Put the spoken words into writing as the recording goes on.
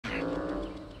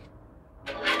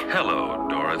Hello,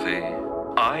 Dorothy.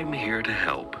 I'm here to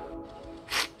help.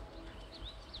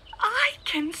 I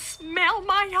can smell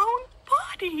my own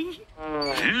body.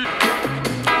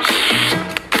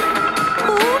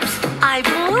 Oops, I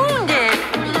ballooned it.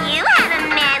 You have a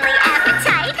manly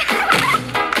appetite.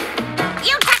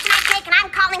 You touch my cake and I'm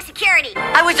calling security.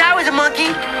 I wish I was a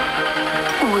monkey.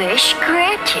 Wish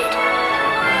granted.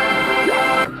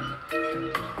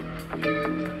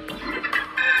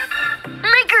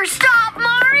 Make her stop,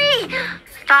 Mari!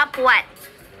 Stop what?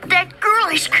 That girl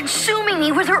is consuming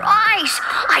me with her eyes.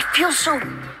 I feel so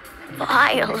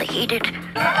violated.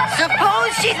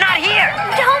 Suppose she's not here.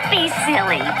 Don't be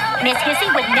silly. Miss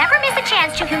Hissy would never miss a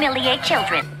chance to humiliate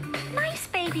children. Nice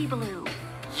baby blue.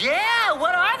 Yeah,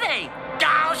 what are they?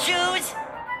 Doll shoes?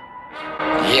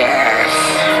 Yes.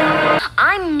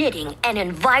 I'm knitting an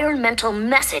environmental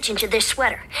message into this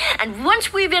sweater. And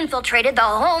once we've infiltrated the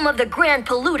home of the grand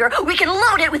polluter, we can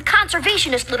load it with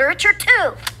conservationist literature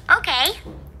too. Okay.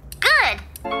 Good.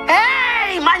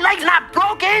 Hey, my leg's not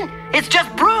broken. It's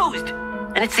just bruised.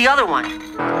 And it's the other one.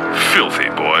 Filthy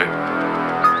boy.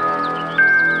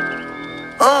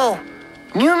 Oh,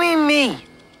 you mean me?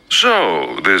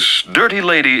 So, this dirty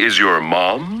lady is your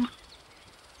mom?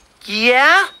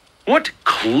 Yeah? What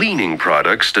cleaning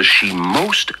products does she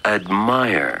most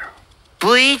admire?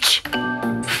 Bleach?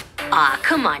 Ah,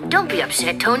 come on, don't be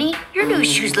upset, Tony. Your new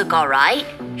shoes look all right.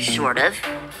 Sort of.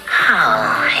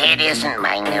 Oh, it isn't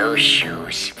my new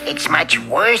shoes. It's much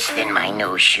worse than my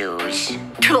new shoes.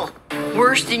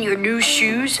 Worse than your new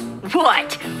shoes?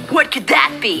 What? What could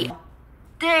that be?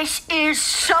 This is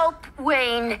soap,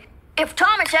 Wayne. If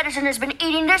Thomas Edison has been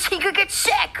eating this, he could get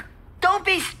sick. Don't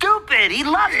be stupid. He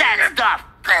loves that stuff.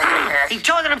 He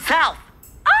chose it himself.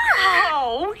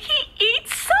 Oh, he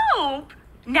eats soap.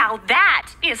 Now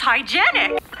that is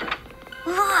hygienic.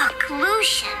 Look,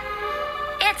 Lucian.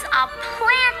 It's a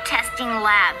plant testing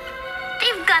lab.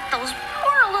 They've got those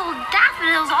poor little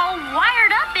daffodils all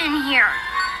wired up in here.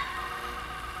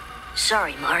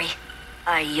 Sorry, Mari.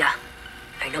 I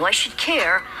know I should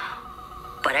care,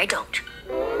 but I don't.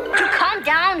 Would you calm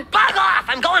down? Bug off.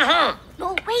 I'm going home.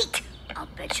 No, wait. I'll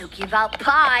bet you'll give out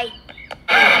pie.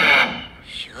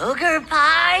 Sugar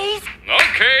pies?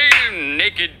 Okay,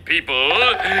 naked people.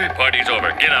 Party's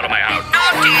over. Get out of my house.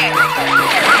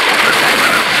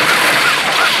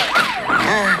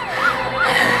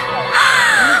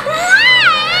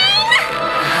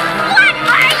 What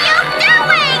are you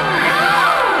doing?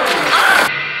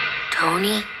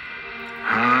 Tony?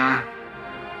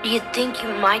 Do you think you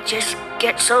might just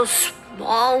get so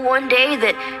small one day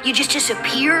that you just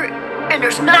disappear and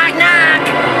there's nothing? Knock, knock.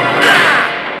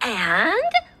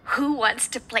 And who wants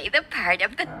to play the part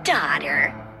of the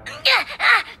daughter?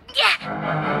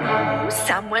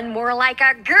 Someone more like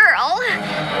a girl.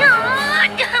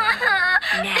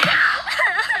 Now,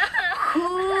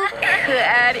 who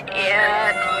could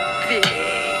it be?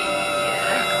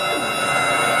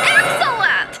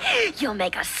 Excellent! You'll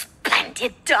make a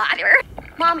splendid daughter.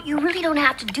 Mom, you really don't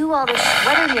have to do all this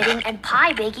sweater knitting and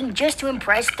pie baking just to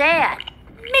impress Dad.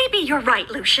 Maybe you're right,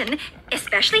 Lucian.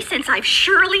 Especially since I've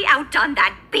surely outdone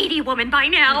that Beatty woman by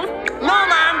now. No,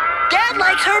 Mom. Dad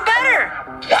likes her better.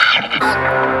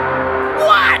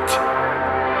 What?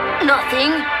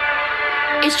 Nothing.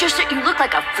 It's just that you look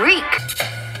like a freak.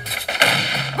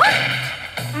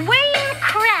 Wayne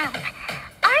Cramp.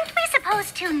 Aren't we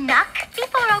supposed to knock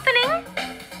before opening?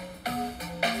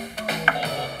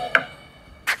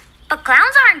 But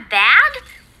clowns aren't bad.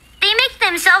 They make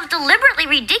themselves deliberately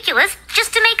ridiculous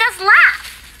just to make us laugh.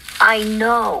 I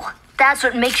know. That's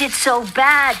what makes it so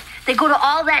bad. They go to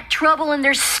all that trouble and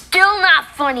they're still not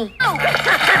funny.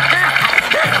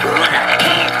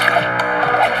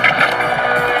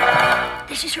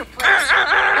 This is her place.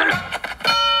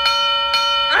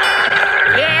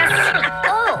 Yes.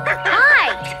 Oh,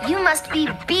 hi. You must be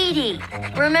Beatty.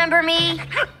 Remember me?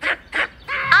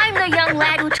 I'm the young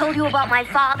lad who told you about my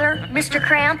father, Mr.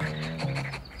 Cramp.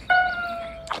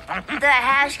 The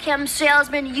Hashchem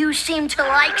salesman you seem to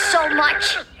like so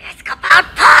much. It's about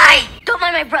pie! Don't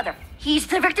mind my brother. He's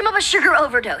the victim of a sugar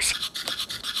overdose.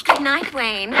 Good night,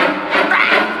 Wayne.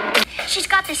 She's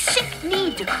got this sick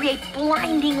need to create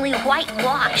blindingly white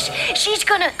wash. She's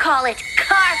gonna call it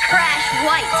Car Crash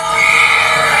White.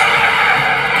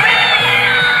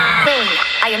 Wayne,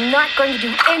 I am not going to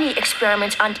do any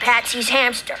experiments on Patsy's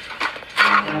hamster.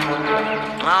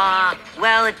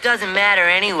 Well, it doesn't matter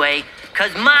anyway,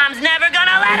 because Mom's never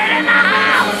gonna let it in the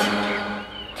house!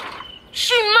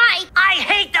 She might. I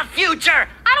hate the future!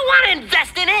 I don't want to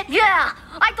invest in it! Yeah,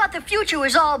 I thought the future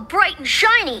was all bright and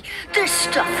shiny. This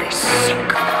stuff is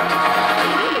sick.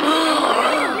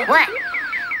 What?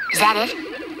 Is that it?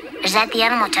 Is that the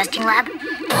animal testing lab? You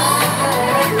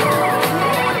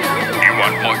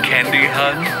want more candy,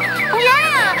 hon?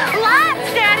 Yeah,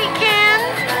 lots, Daddy Ken.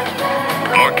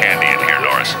 More candy in here,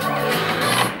 Norris.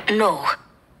 No,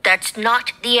 that's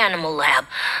not the animal lab.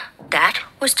 That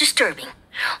was disturbing.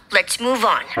 Let's move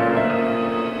on.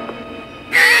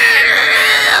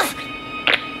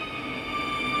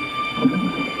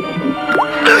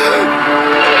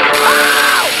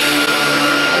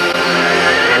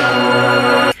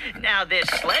 Now, this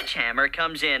sledgehammer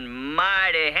comes in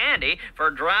mighty handy for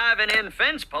driving in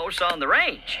fence posts on the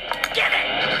range. Get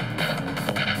it!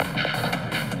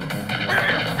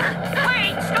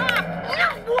 Wait, stop! No,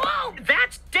 whoa!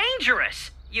 That's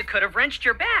dangerous! You could have wrenched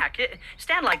your back.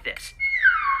 Stand like this.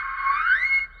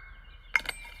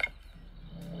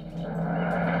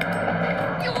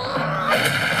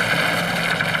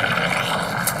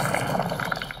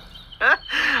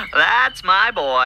 That's my boy.